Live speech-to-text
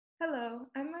Hello,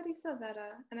 I'm Marissa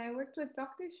Vera, and I worked with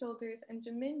Dr. Shoulders and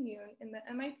Jamin Yoon in the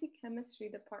MIT Chemistry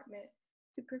Department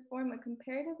to perform a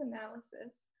comparative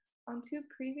analysis on two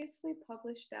previously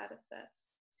published datasets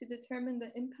to determine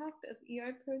the impact of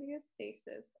ER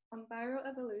proteostasis on viral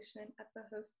evolution at the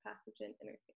host-pathogen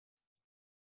interface.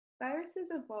 Viruses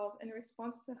evolve in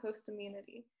response to host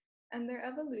immunity, and their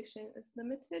evolution is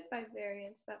limited by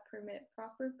variants that permit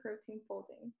proper protein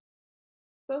folding.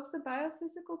 Both the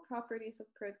biophysical properties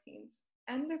of proteins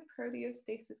and their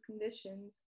proteostasis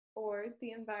conditions, or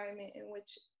the environment in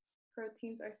which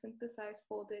proteins are synthesized,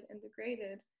 folded, and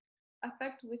degraded,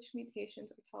 affect which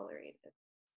mutations are tolerated.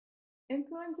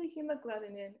 Influenza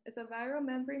hemagglutinin is a viral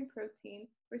membrane protein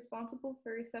responsible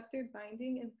for receptor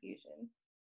binding and fusion.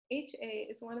 HA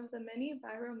is one of the many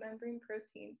viral membrane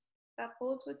proteins that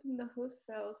folds within the host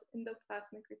cell's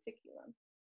endoplasmic reticulum.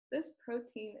 This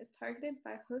protein is targeted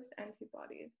by host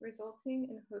antibodies, resulting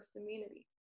in host immunity.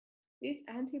 These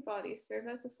antibodies serve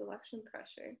as a selection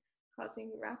pressure,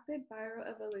 causing rapid viral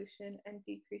evolution and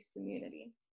decreased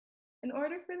immunity. In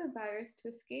order for the virus to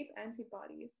escape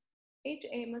antibodies,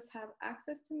 HA must have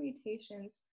access to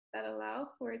mutations that allow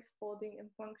for its folding and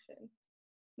function.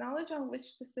 Knowledge on which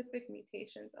specific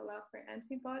mutations allow for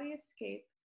antibody escape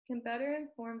can better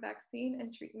inform vaccine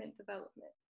and treatment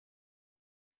development.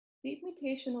 Deep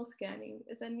mutational scanning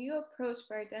is a new approach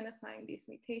for identifying these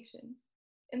mutations.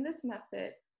 In this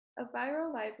method, a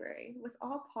viral library with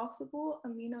all possible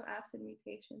amino acid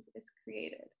mutations is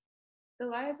created. The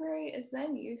library is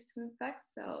then used to infect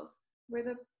cells where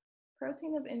the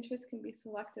protein of interest can be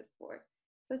selected for,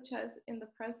 such as in the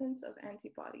presence of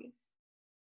antibodies.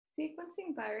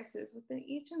 Sequencing viruses within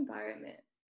each environment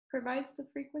provides the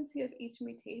frequency of each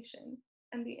mutation,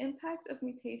 and the impact of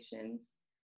mutations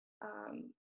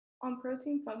on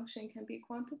protein function can be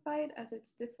quantified as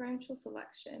its differential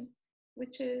selection,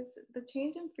 which is the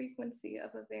change in frequency of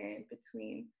a variant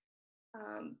between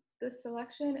the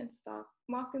selection and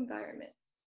mock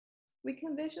environments. We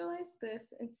can visualize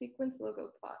this in sequence logo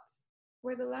plots,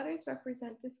 where the letters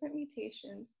represent different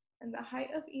mutations and the height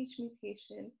of each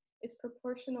mutation is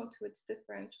proportional to its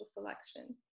differential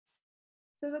selection.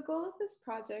 So the goal of this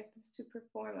project is to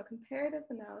perform a comparative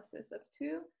analysis of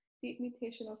two deep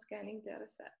mutational scanning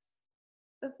datasets.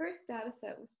 The first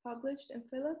dataset was published in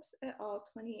Phillips et al.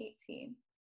 2018,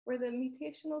 where the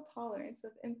mutational tolerance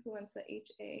of influenza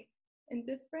HA in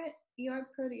different ER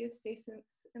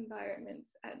proteostasis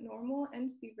environments at normal and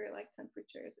fever-like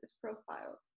temperatures is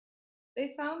profiled.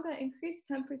 They found that increased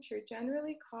temperature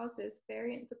generally causes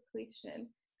variant depletion,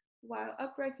 while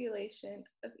upregulation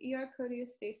of ER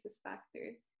proteostasis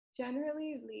factors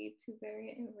generally lead to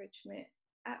variant enrichment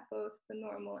at both the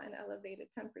normal and elevated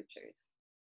temperatures.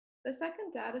 The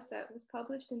second dataset was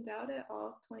published in Dowd et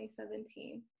al.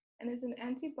 2017 and is an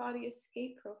antibody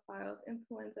escape profile of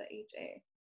influenza HA.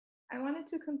 I wanted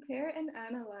to compare and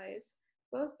analyze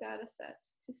both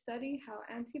datasets to study how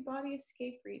antibody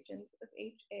escape regions of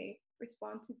HA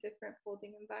respond to different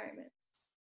folding environments.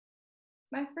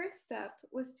 My first step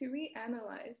was to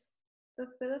reanalyze the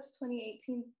Phillips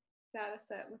 2018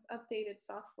 dataset with updated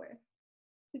software.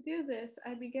 To do this,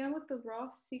 I began with the raw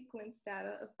sequence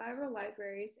data of viral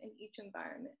libraries in each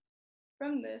environment.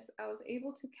 From this, I was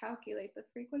able to calculate the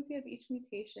frequency of each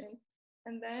mutation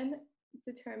and then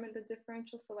determine the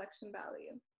differential selection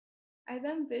value. I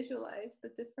then visualized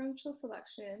the differential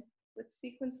selection with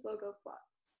sequence logo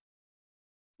plots.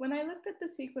 When I looked at the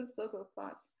sequence logo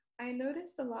plots, I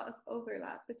noticed a lot of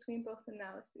overlap between both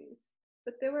analyses,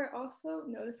 but there were also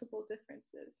noticeable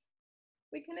differences.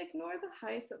 We can ignore the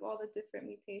heights of all the different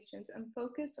mutations and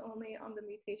focus only on the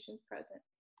mutations present.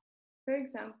 For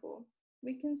example,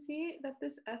 we can see that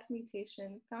this F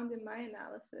mutation found in my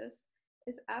analysis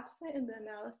is absent in the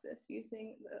analysis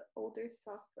using the older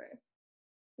software.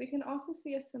 We can also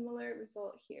see a similar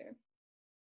result here.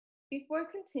 Before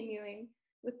continuing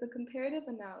with the comparative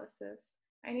analysis,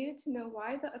 I needed to know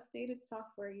why the updated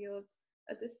software yields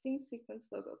a distinct sequence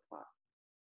logo plot.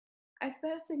 I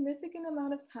spent a significant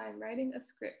amount of time writing a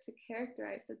script to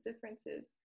characterize the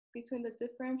differences between the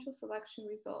differential selection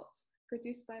results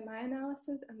produced by my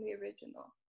analysis and the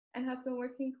original, and have been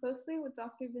working closely with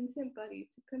Dr. Vincent Buddy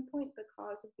to pinpoint the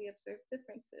cause of the observed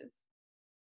differences.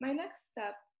 My next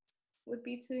step would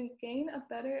be to gain a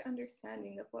better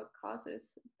understanding of what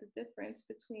causes the difference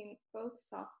between both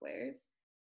softwares,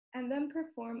 and then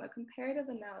perform a comparative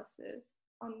analysis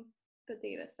on the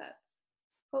data sets.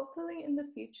 Hopefully in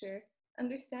the future,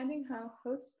 understanding how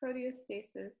host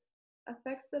proteostasis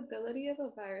affects the ability of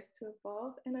a virus to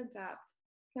evolve and adapt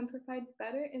can provide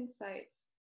better insights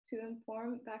to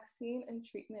inform vaccine and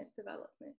treatment development.